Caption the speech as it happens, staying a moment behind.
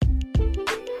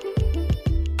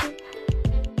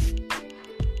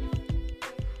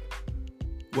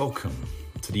Welcome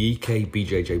to the EK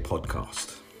BJJ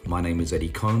podcast. My name is Eddie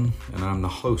Cohn and I'm the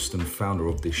host and founder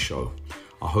of this show.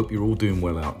 I hope you're all doing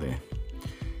well out there.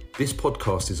 This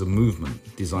podcast is a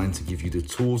movement designed to give you the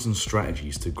tools and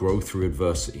strategies to grow through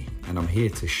adversity, and I'm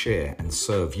here to share and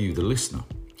serve you, the listener.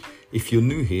 If you're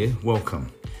new here,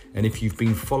 welcome. And if you've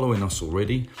been following us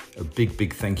already, a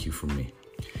big thank you from me.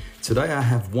 Today I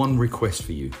have one request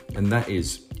for you, and that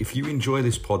is, if you enjoy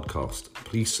this podcast,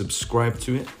 please subscribe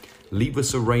to it, leave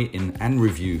us a rating and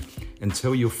review, and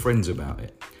tell your friends about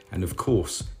it. And of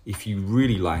course, if you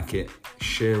really like it,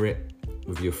 share it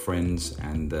with your friends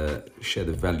and share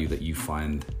the value that you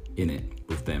find in it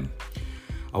with them.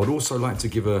 I would also like to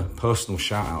give a personal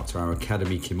shout out to our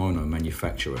Academy kimono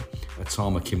manufacturer,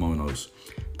 Atama Kimonos.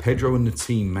 Pedro and the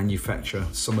team manufacture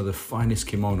some of the finest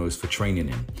kimonos for training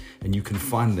in, and you can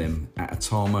find them at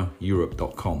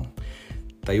atamaeurope.com.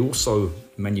 They also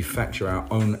manufacture our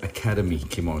own Academy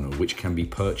kimono, which can be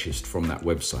purchased from that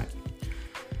website.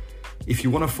 If you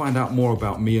want to find out more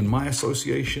about me and my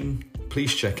association,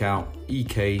 please check out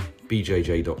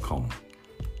ekbjj.com.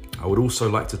 I would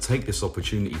also like to take this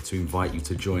opportunity to invite you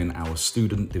to join our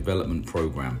student development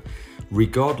program.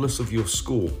 Regardless of your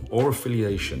school or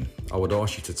affiliation, I would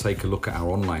ask you to take a look at our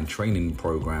online training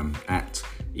program at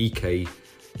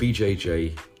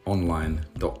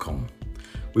ekbjjonline.com.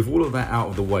 With all of that out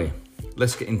of the way,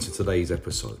 let's get into today's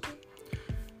episode.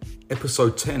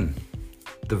 Episode 10,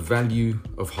 the value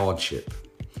of hardship.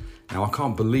 Now, I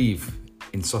can't believe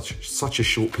in such a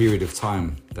short period of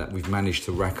time that we've managed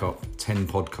to rack up 10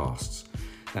 podcasts.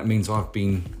 That means I've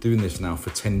been doing this now for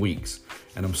 10 weeks,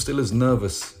 and I'm still as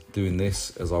nervous doing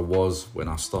this as I was when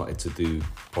I started to do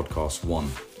podcast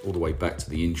 1, all the way back to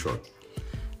the intro.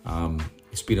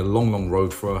 It's been a long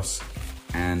road for us,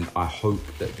 and I hope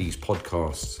that these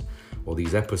podcasts or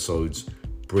these episodes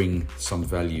bring some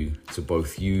value to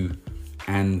both you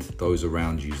and those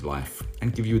around you's life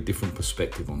and give you a different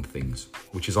perspective on things,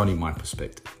 which is only my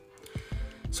perspective.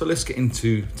 So let's get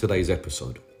into today's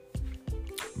episode.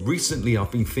 Recently, I've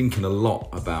been thinking a lot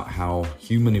about how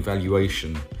human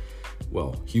evolution,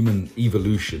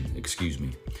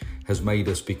 has made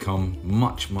us become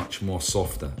much more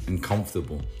softer and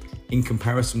comfortable in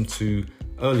comparison to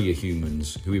earlier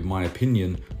humans who, in my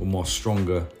opinion, were more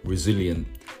stronger, resilient,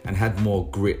 and had more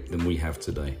grit than we have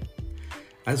today.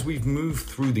 As we've moved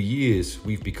through the years,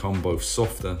 we've become both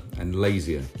softer and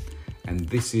lazier, and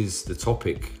this is the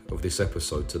topic of this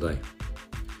episode today.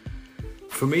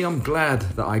 For me, I'm glad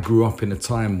that I grew up in a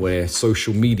time where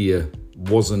social media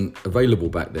wasn't available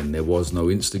back then. There was no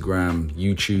Instagram,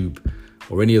 YouTube,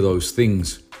 or any of those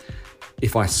things.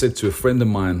 If I said to a friend of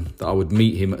mine that I would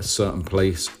meet him at a certain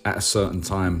place at a certain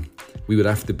time, we would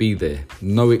have to be there.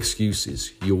 No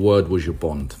excuses. Your word was your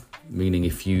bond. Meaning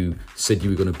if you said you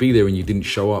were going to be there and you didn't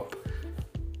show up,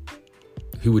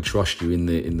 who would trust you in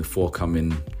the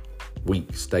forthcoming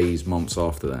weeks, days, months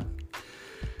after that?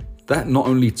 That not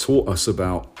only taught us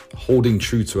about holding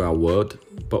true to our word,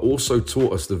 but also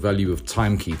taught us the value of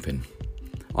timekeeping.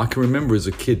 I can remember as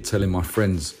a kid telling my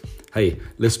friends, hey,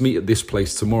 let's meet at this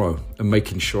place tomorrow, and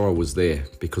making sure I was there,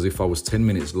 because if I was 10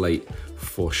 minutes late,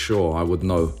 for sure I would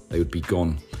know they would be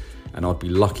gone, and I'd be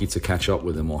lucky to catch up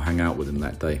with them or hang out with them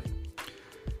that day.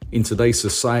 In today's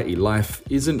society, life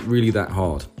isn't really that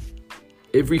hard.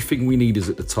 Everything we need is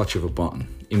at the touch of a button.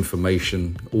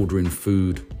 Information, ordering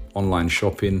food, online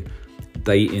shopping,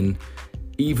 dating,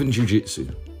 even jiu-jitsu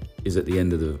is at the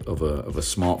end of a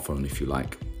smartphone, if you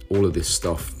like. All of this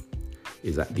stuff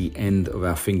is at the end of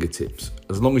our fingertips,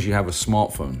 as long as you have a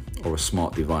smartphone or a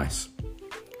smart device.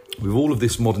 With all of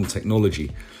this modern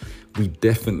technology, we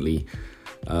definitely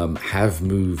have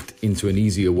moved into an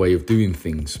easier way of doing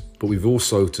things, but we've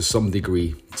also, to some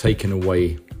degree, taken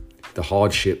away the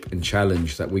hardship and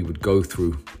challenge that we would go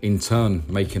through, in turn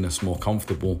making us more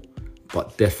comfortable,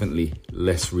 but definitely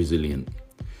less resilient.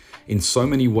 In so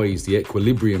many ways, the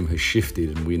equilibrium has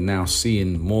shifted, and we're now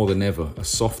seeing more than ever a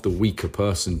softer, weaker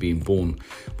person being born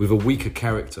with a weaker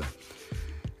character.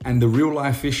 And the real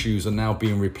life issues are now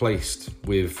being replaced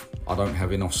with, I don't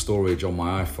have enough storage on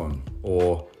my iPhone,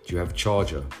 or do you have a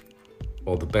charger?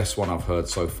 Or the best one I've heard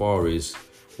so far is,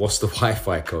 what's the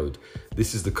Wi-Fi code?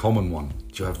 This is the common one.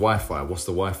 Do you have Wi-Fi? What's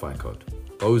the Wi-Fi code?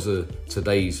 Those are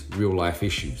today's real life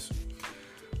issues.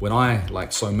 When I,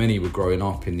 like so many, were growing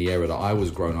up in the era that I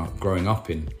was growing up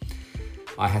in,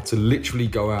 I had to literally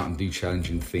go out and do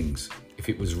challenging things. If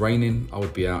it was raining, I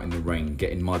would be out in the rain,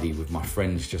 getting muddy with my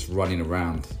friends, just running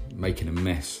around, making a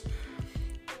mess.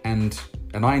 And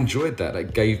I enjoyed that.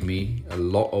 It gave me a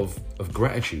lot of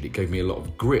gratitude. It gave me a lot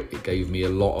of grit. It gave me a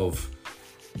lot of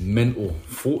mental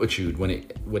fortitude when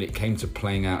it came to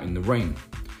playing out in the rain.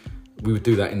 We would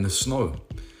do that in the snow.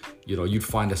 You'd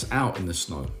find us out in the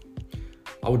snow.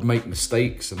 I would make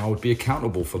mistakes and I would be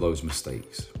accountable for those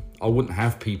mistakes. I wouldn't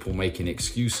have people making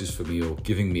excuses for me or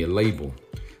giving me a label.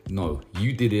 No,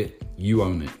 you did it, you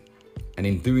own it. And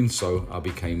in doing so, I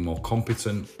became more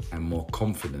competent and more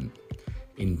confident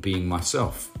in being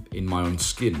myself, in my own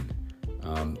skin,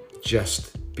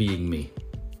 just being me.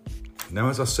 Now,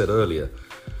 as I said earlier,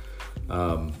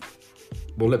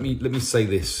 let me say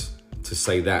this to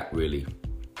say that really.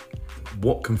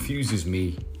 What confuses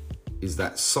me is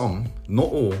that some, not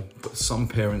all, but some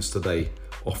parents today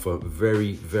offer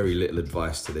very, very little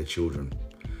advice to their children.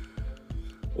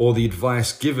 Or the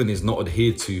advice given is not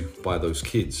adhered to by those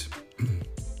kids.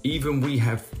 Even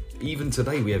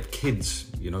today we have kids,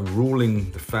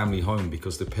 ruling the family home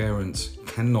because the parents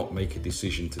cannot make a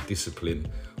decision to discipline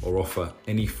or offer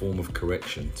any form of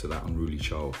correction to that unruly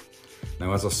child.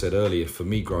 Now, as I said earlier, for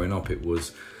me growing up, it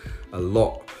was a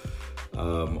lot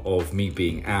of me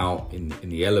being out in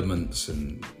the elements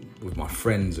and with my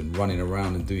friends and running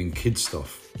around and doing kid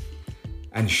stuff.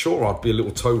 And sure, I'd be a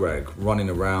little toe rag running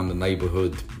around the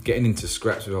neighborhood, getting into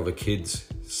scraps with other kids.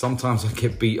 Sometimes I'd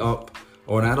get beat up,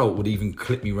 or an adult would even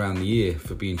clip me around the ear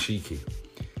for being cheeky.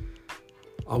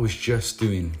 I was just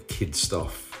doing kid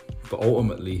stuff, but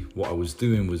ultimately what I was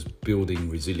doing was building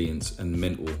resilience and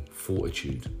mental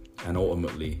fortitude. And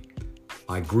ultimately,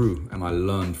 I grew and I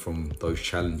learned from those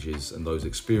challenges and those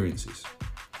experiences.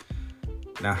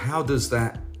 Now, how does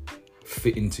that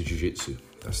fit into jiu-jitsu?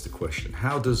 That's the question.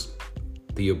 How does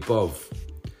the above,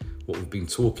 what we've been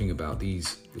talking about,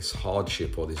 this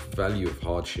hardship or this value of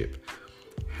hardship,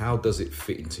 how does it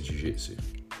fit into jiu-jitsu?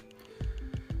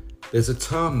 There's a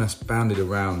term that's bandied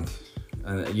around,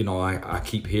 and I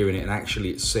keep hearing it, and actually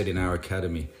it's said in our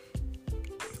academy,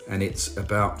 and it's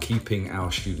about keeping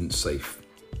our students safe.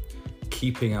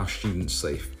 Keeping our students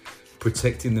safe,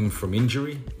 protecting them from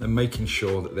injury and making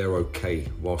sure that they're okay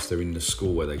whilst they're in the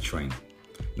school where they train.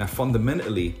 Now,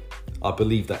 fundamentally, I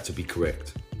believe that to be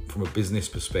correct from a business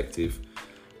perspective,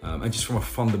 and just from a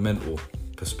fundamental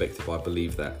perspective, I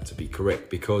believe that to be correct,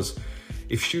 because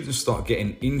if students start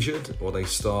getting injured or they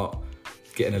start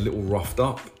getting a little roughed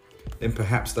up, then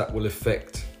perhaps that will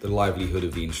affect the livelihood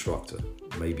of the instructor.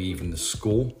 Maybe even the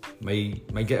school may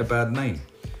get a bad name,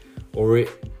 or it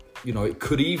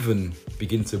could even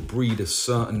begin to breed a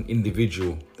certain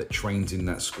individual that trains in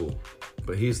that school.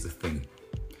 But here's the thing.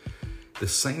 The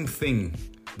same thing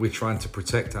we're trying to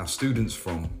protect our students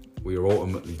from, we are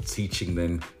ultimately teaching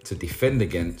them to defend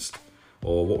against,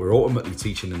 or what we're ultimately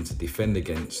teaching them to defend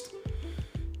against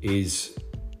is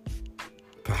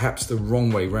perhaps the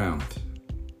wrong way round.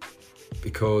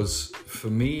 Because for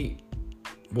me,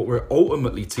 what we're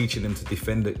ultimately teaching them to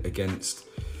defend against,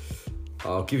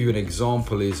 I'll give you an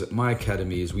example, is at my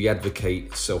academy is we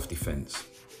advocate self-defense.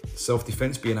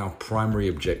 Self-defense being our primary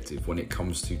objective when it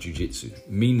comes to jiu-jitsu,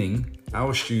 meaning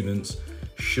our students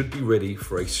should be ready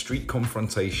for a street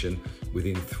confrontation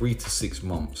within 3 to 6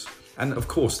 months. And of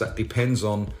course, that depends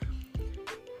on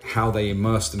how they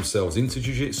immerse themselves into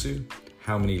jiu-jitsu,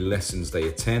 how many lessons they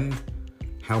attend,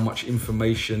 how much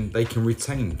information they can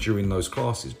retain during those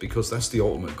classes, because that's the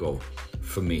ultimate goal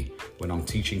for me when I'm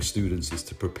teaching students, is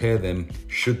to prepare them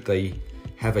should they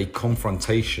have a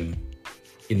confrontation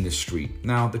in the street.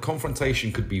 Now, the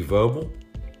confrontation could be verbal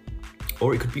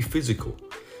or it could be physical,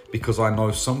 because I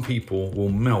know some people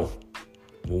will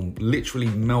literally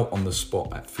melt on the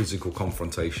spot at physical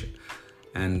confrontation.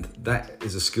 And that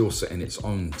is a skill set in its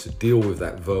own, to deal with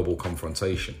that verbal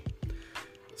confrontation.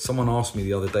 Someone asked me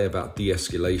the other day about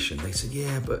de-escalation. They said,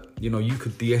 yeah, but you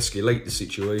could de-escalate the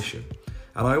situation.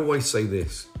 And I always say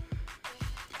this: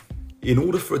 in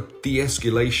order for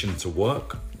de-escalation to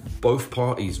work, both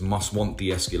parties must want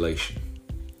de-escalation.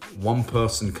 One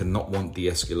person cannot want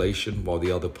de-escalation while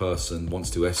the other person wants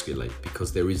to escalate,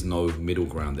 because there is no middle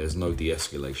ground. There's no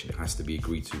de-escalation. It has to be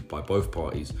agreed to by both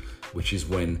parties, which is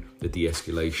when the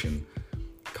de-escalation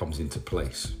comes into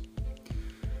place.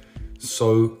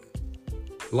 So,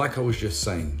 like I was just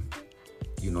saying,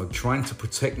 trying to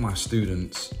protect my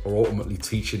students or ultimately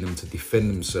teaching them to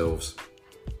defend themselves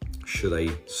should a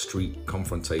street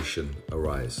confrontation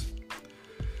arise.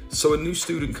 So a new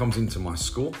student comes into my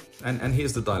school, and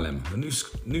here's the dilemma. A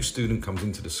new student comes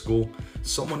into the school,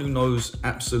 someone who knows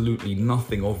absolutely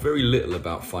nothing or very little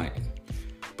about fighting,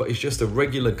 but is just a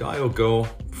regular guy or girl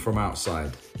from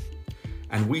outside.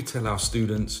 And we tell our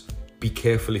students, be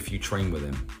careful if you train with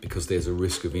them, because there's a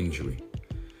risk of injury.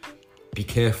 Be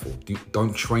careful,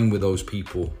 don't train with those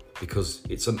people because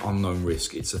it's an unknown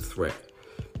risk, it's a threat.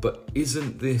 But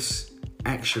isn't this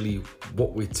actually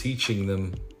what we're teaching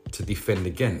them to defend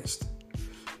against?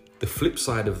 the flip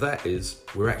side of that is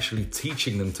we're actually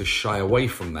teaching them to shy away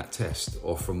from that test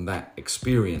or from that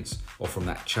experience or from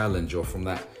that challenge or from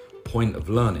that point of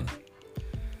learning.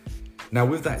 Now,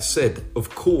 with that said,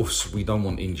 of course, we don't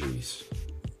want injuries.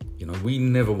 We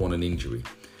never want an injury.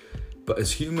 But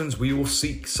as humans, we all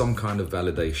seek some kind of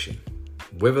validation,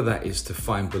 whether that is to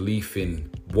find belief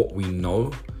in what we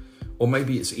know, or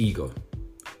maybe it's ego,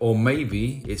 or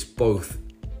maybe it's both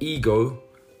ego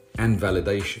and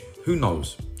validation. Who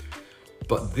knows?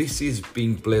 But this is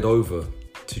being bled over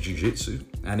to jiu-jitsu,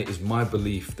 and it is my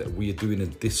belief that we are doing a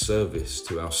disservice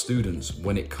to our students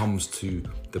when it comes to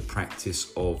the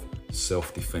practice of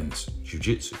self-defense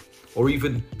jiu-jitsu, or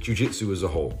even jiu-jitsu as a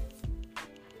whole.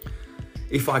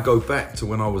 If I go back to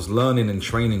when I was learning and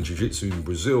training jiu-jitsu in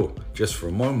Brazil, just for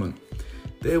a moment,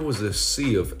 there was a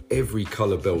sea of every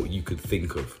color belt you could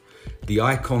think of. The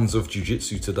icons of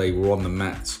jiu-jitsu today were on the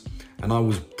mats, and I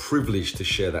was privileged to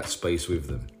share that space with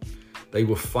them. They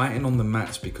were fighting on the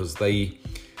mats because they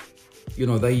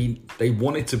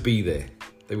wanted to be there.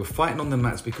 They were fighting on the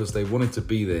mats because they wanted to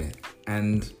be there,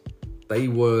 and they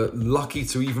were lucky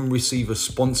to even receive a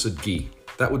sponsored gi.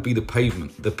 That would be the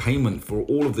payment for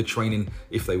all of the training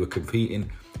if they were competing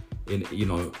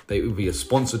in, they would be a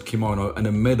sponsored kimono and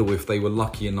a medal if they were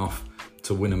lucky enough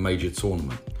to win a major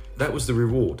tournament. That was the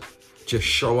reward. Just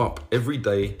show up every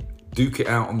day, duke it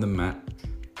out on the mat,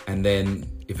 and then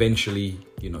eventually,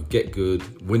 get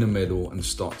good, win a medal and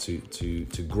start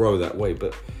to grow that way.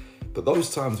 But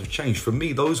those times have changed. For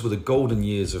me, those were the golden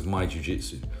years of my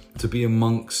jiu-jitsu, to be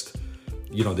amongst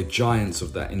the giants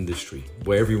of that industry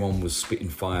where everyone was spitting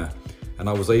fire. And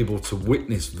I was able to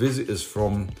witness visitors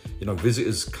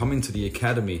coming to the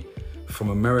academy from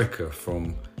America,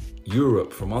 from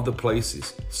Europe, from other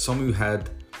places, some who had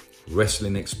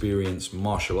wrestling experience,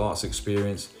 martial arts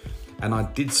experience. And I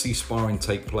did see sparring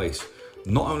take place,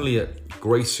 not only at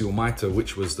Gracie Almeida,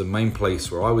 which was the main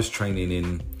place where I was training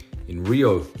in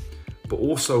Rio, but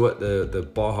also at the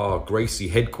Baja Gracie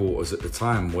headquarters at the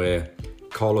time, where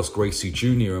Carlos Gracie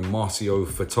Jr. and Marcio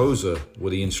Fatoza were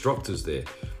the instructors there.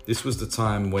 This was the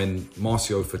time when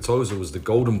Marcio Fatoza was the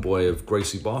golden boy of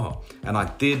Gracie Baja. And I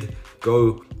did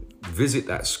go visit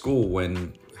that school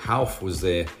when Half was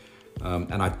there.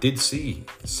 And I did see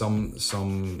some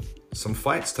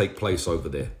fights take place over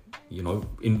there,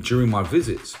 during my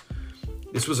visits.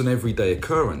 This was an everyday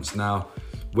occurrence. Now,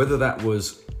 whether that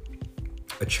was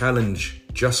a challenge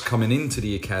just coming into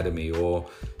the academy or,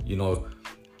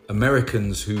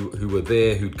 Americans who were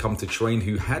there, who'd come to train,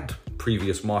 who had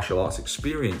previous martial arts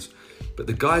experience, but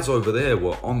the guys over there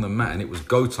were on the mat and it was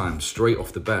go time straight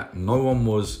off the bat. No one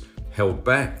was held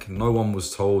back. No one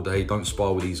was told, hey, don't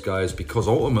spar with these guys, because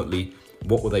ultimately,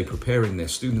 what were they preparing their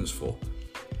students for?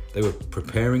 They were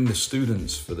preparing the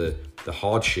students for the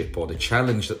hardship or the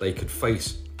challenge that they could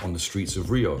face on the streets of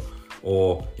Rio.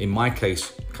 Or in my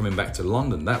case, coming back to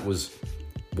London, that was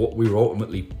what we were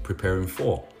ultimately preparing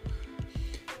for.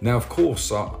 Now, of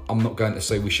course, I'm not going to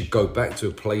say we should go back to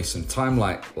a place and time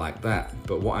like that.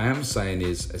 But what I am saying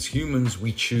is, as humans,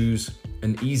 we choose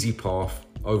an easy path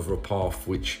over a path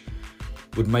which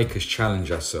would make us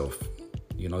challenge ourselves,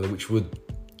 which would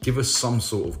give us some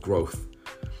sort of growth.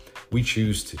 We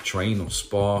choose to train or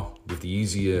spar with the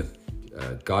easier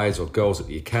guys or girls at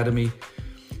the academy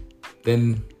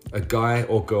than a guy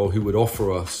or girl who would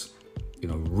offer us,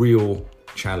 real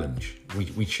challenge.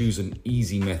 We choose an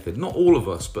easy method. Not all of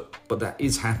us, but that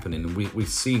is happening, and we're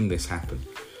seeing this happen.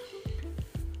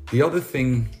 The other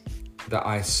thing that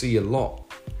I see a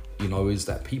lot, is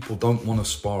that people don't want to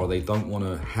spar, or they don't want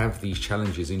to have these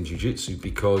challenges in jiu-jitsu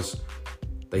because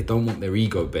they don't want their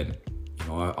ego bent.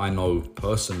 I know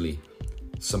personally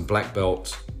some black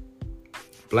belts,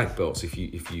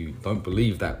 if you don't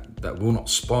believe that will not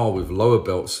spar with lower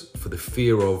belts for the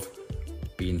fear of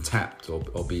being tapped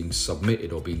or being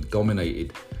submitted or being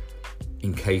dominated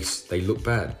in case they look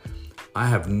bad. I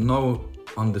have no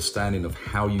understanding of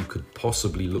how you could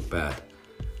possibly look bad.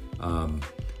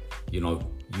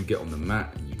 You get on the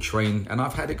mat and you train, and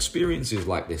I've had experiences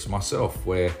like this myself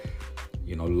where,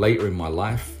 later in my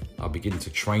life, I begin to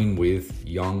train with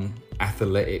young,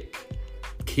 athletic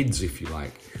kids, if you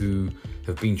like, who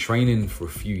have been training for a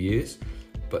few years,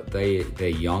 but they're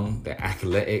young, they're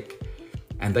athletic,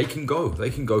 and they can go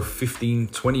 15,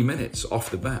 20 minutes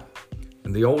off the bat.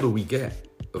 And the older we get,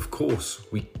 of course,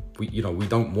 we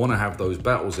don't want to have those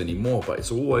battles anymore, but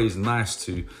it's always nice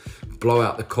to blow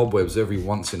out the cobwebs every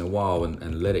once in a while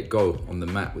and let it go on the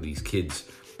mat with these kids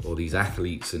or these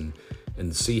athletes and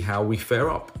see how we fare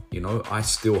up. I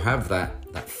still have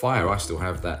that fire. I still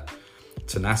have that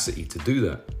tenacity to do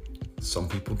that. Some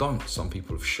people don't. Some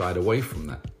people have shied away from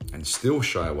that and still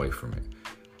shy away from it.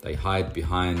 They hide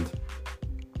behind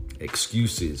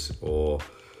excuses or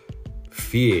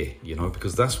fear,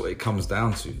 because that's what it comes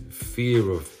down to.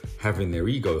 Fear of having their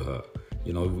ego hurt.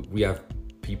 We have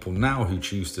people now who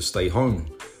choose to stay home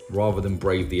rather than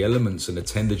brave the elements and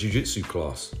attend a jiu-jitsu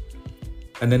class.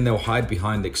 And then they'll hide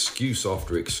behind excuse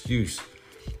after excuse.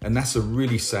 And that's a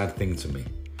really sad thing to me,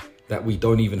 that we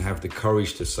don't even have the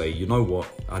courage to say, you know what,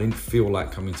 I didn't feel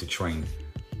like coming to train.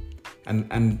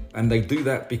 And they do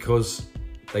that because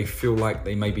they feel like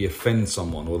they maybe offend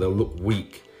someone or they'll look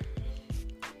weak.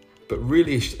 But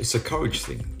really, it's a courage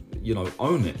thing.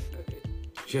 Own it.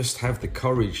 Just have the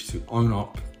courage to own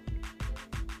up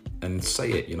and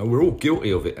say it. We're all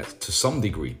guilty of it to some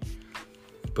degree,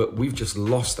 but we've just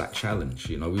lost that challenge.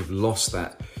 We've lost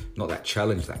that, not that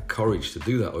challenge, that courage to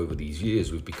do that over these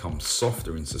years. We've become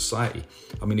softer in society.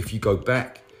 I mean, if you go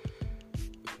back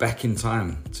in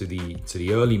time to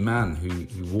the early man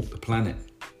who walked the planet,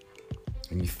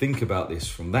 and you think about this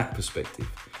from that perspective,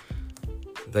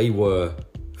 they were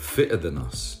fitter than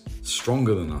us,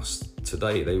 stronger than us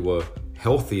today. They were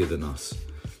healthier than us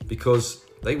because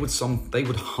they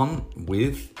would hunt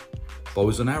with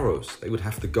bows and arrows. They would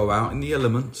have to go out in the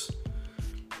elements,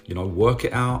 work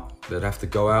it out. They'd have to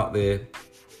go out there,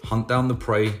 hunt down the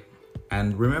prey,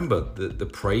 and remember that the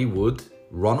prey would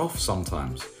run off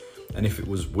sometimes. And if it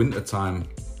was winter time,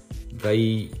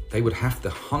 they would have to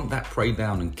hunt that prey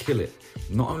down and kill it.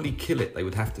 Not only kill it, they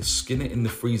would have to skin it in the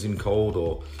freezing cold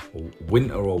or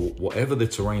winter or whatever the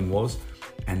terrain was,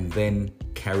 and then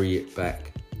carry it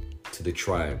back to the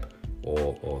tribe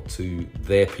or to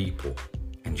their people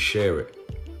and share it.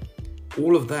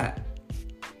 All of that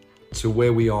to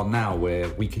where we are now, where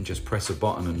we can just press a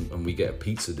button and we get a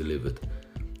pizza delivered,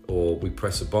 or we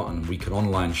press a button and we can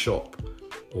online shop,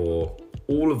 or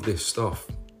all of this stuff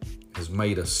has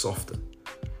made us softer.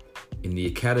 In the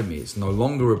academy, it's no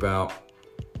longer about,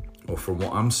 or from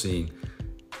what I'm seeing,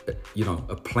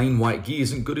 a plain white gi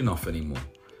isn't good enough anymore.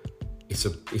 It's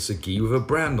a gi with a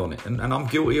brand on it, and I'm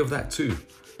guilty of that too.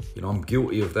 I'm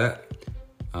guilty of that.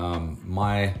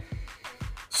 My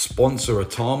sponsor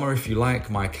Atama, if you like,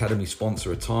 my academy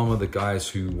sponsor Atama, the guys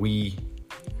who we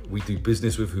do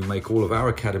business with, who make all of our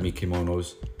academy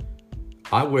kimonos,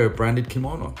 I wear a branded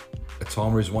kimono.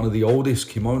 Atama is one of the oldest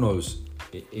kimonos,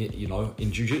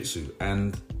 in jiu-jitsu.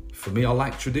 And for me, I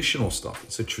like traditional stuff.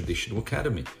 It's a traditional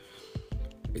academy.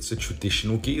 It's a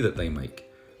traditional gi that they make.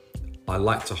 I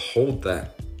like to hold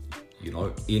that,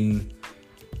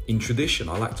 in tradition.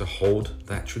 I like to hold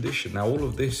that tradition. Now, all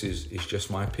of this is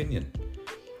just my opinion.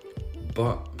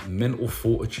 But mental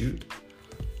fortitude,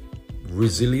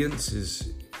 resilience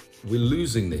we're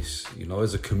losing this.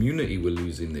 As a community, we're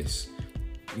losing this.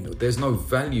 There's no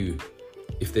value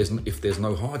if there's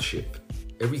no hardship.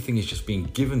 Everything is just being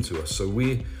given to us. So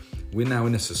we're now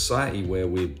in a society where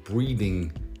we're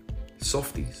breeding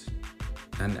softies.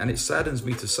 And it saddens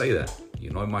me to say that.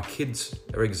 My kids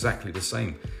are exactly the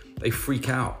same. They freak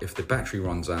out if the battery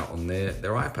runs out on their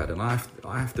iPad, and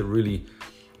I have to really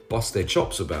bust their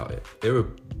chops about it. There are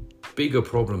bigger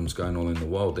problems going on in the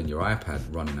world than your iPad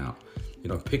running out.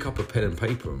 Pick up a pen and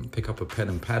paper and pick up a pen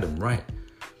and pad and write.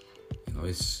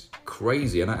 It's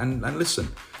crazy. And listen,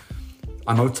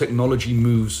 I know technology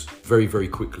moves very, very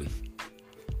quickly.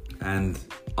 And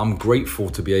I'm grateful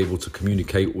to be able to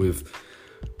communicate with,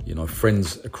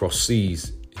 friends across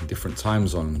seas in different time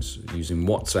zones using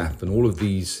WhatsApp and all of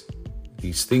these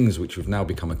things which we've now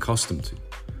become accustomed to.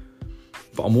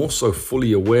 But I'm also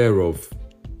fully aware of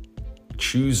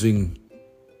choosing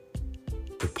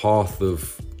the path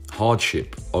of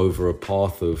hardship over a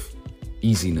path of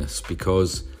easiness,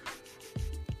 because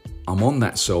I'm on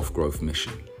that self-growth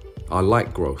mission. I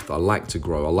like growth. I like to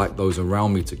grow. I like those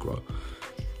around me to grow.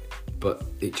 But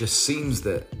it just seems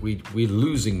that we're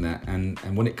losing that. And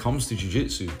when it comes to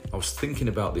jiu-jitsu, I was thinking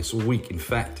about this all week. In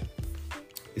fact,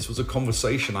 this was a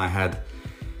conversation I had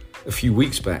a few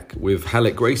weeks back with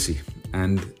Halleck Gracie.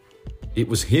 And it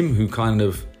was him who kind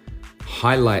of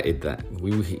highlighted that.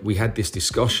 We had this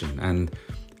discussion, and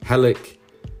Halleck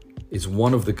is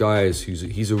one of the guys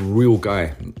he's a real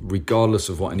guy, regardless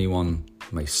of what anyone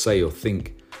may say or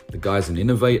think. The guy's an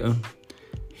innovator.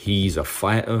 He's a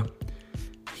fighter.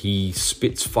 He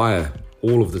spits fire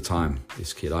all of the time,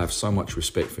 this kid. I have so much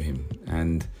respect for him.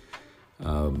 And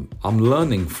I'm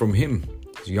learning from him.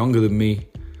 He's younger than me,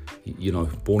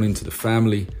 born into the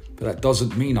family. But that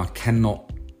doesn't mean I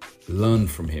cannot learn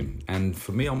from him. And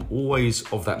for me, I'm always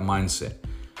of that mindset.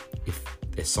 If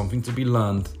there's something to be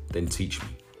learned, then teach me.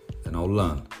 Then I'll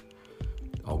learn.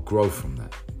 I'll grow from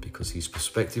that, because his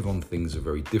perspective on things are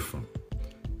very different.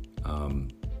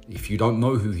 If you don't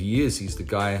know who he is, he's the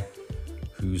guy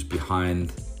who's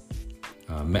behind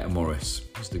Meta Morris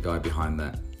is the guy behind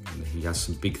that. And he has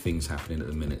some big things happening at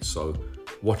the minute, so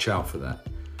watch out for that.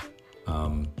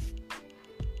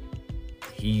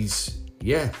 He's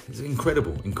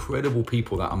incredible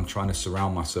people that I'm trying to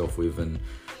surround myself with and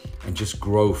just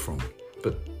grow from.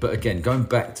 But again, going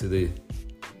back to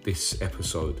this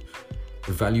episode,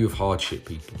 the value of hardship,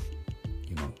 people.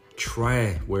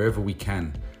 Try wherever we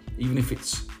can, even if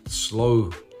it's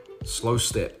slow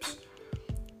steps.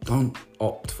 Don't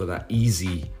opt for that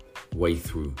easy way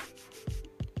through.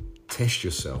 Test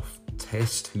yourself.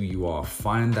 Test who you are.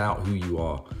 Find out who you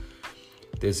are.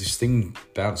 There's this thing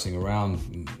bouncing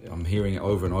around, I'm hearing it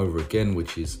over and over again,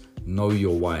 which is know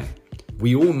your why.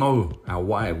 We all know our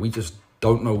why. We just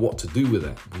don't know what to do with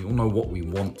it. We all know what we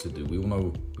want to do. We all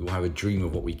know we all have a dream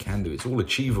of what we can do. It's all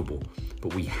achievable,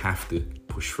 but we have to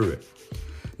push through it.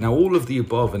 Now, all of the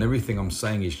above and everything I'm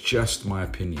saying is just my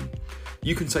opinion.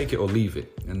 You can take it or leave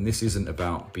it. And this isn't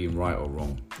about being right or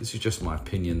wrong. This is just my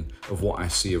opinion of what I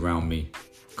see around me,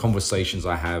 conversations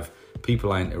I have,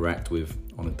 people I interact with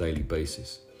on a daily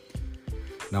basis.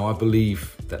 Now, I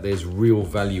believe that there's real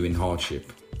value in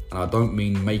hardship. And I don't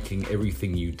mean making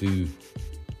everything you do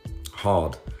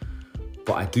hard,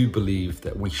 but I do believe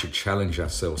that we should challenge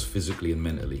ourselves physically and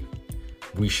mentally.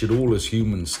 We should all as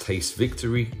humans taste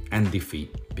victory and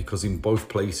defeat, because in both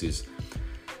places,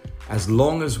 as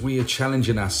long as we are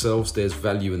challenging ourselves, there's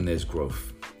value and there's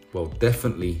growth. Well,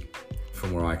 definitely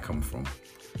from where I come from.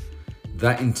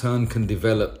 That in turn can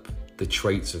develop the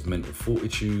traits of mental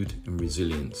fortitude and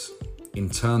resilience. In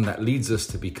turn, that leads us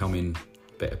to becoming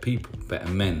better people, better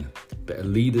men, better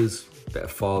leaders, better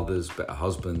fathers, better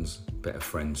husbands, better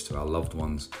friends to our loved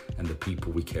ones and the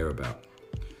people we care about.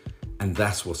 And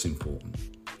that's what's important,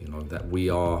 that we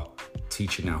are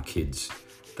teaching our kids,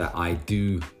 that I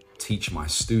do teach my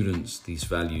students these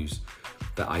values,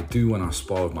 that I do when I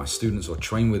spar with my students or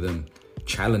train with them,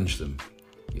 challenge them,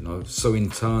 so in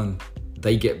turn,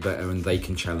 they get better and they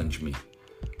can challenge me,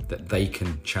 that they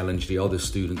can challenge the other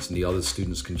students and the other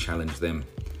students can challenge them,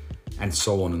 and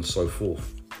so on and so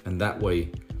forth. And that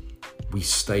way, we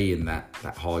stay in that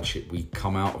hardship. We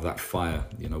come out of that fire.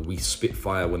 We spit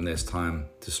fire when there's time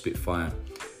to spit fire.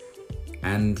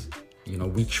 And,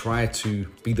 we try to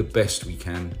be the best we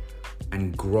can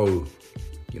and grow.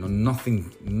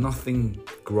 Nothing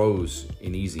grows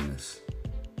in easiness.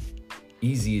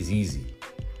 Easy is easy.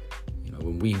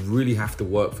 When we really have to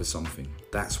work for something,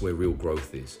 that's where real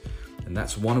growth is. And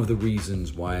that's one of the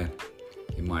reasons why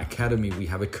in my academy, we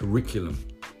have a curriculum.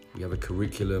 We have a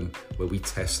curriculum where we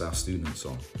test our students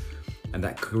on. And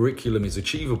that curriculum is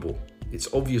achievable.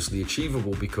 It's obviously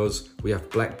achievable because we have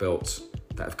black belts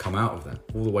that have come out of that,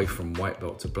 all the way from white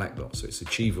belt to black belt. So it's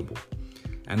achievable.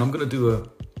 And I'm going to do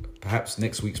perhaps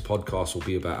next week's podcast will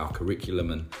be about our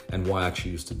curriculum and why I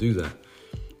choose to do that.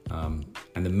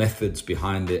 And the methods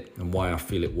behind it and why I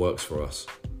feel it works for us.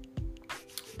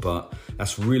 But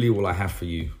that's really all I have for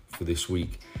you for this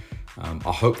week.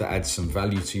 I hope that adds some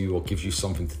value to you or gives you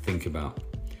something to think about.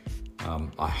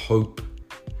 I hope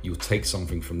you'll take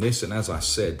something from this. And as I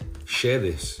said, share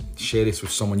this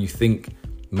with someone you think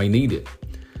may need it.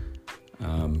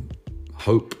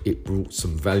 Hope it brought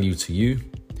some value to you.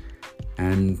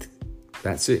 And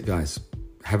that's it, guys.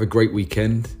 Have a great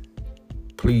weekend.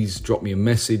 Please drop me a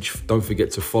message. Don't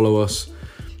forget to follow us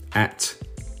at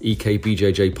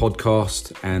EKBJJ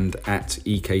Podcast and at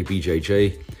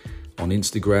EKBJJ on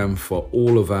Instagram for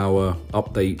all of our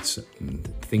updates and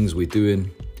things we're doing.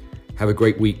 Have a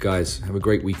great week, guys. Have a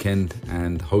great weekend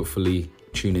and hopefully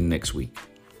tune in next week.